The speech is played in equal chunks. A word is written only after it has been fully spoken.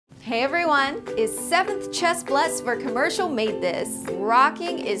Hey everyone, is 7th Chest Blessed for Commercial Made This.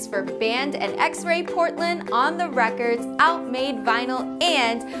 Rocking is for Band and X-Ray Portland on the records, Outmade Vinyl,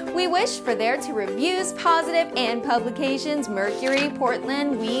 and We Wish for there to reviews, positive, and publications, Mercury,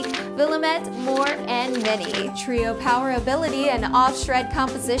 Portland, Week, Willamette, more, and many. Trio power ability and off-shred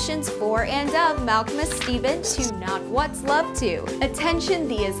compositions for and of Malcolmus Steven to Not What's Love To. Attention,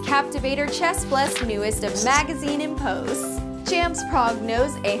 the is Captivator Chest Blessed newest of magazine and posts. Jams Prog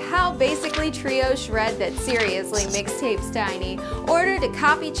knows a how basically trio shred that seriously mixtapes tiny. Order to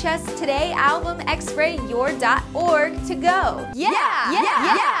copy Chest today album xrayyour.org to go. Yeah!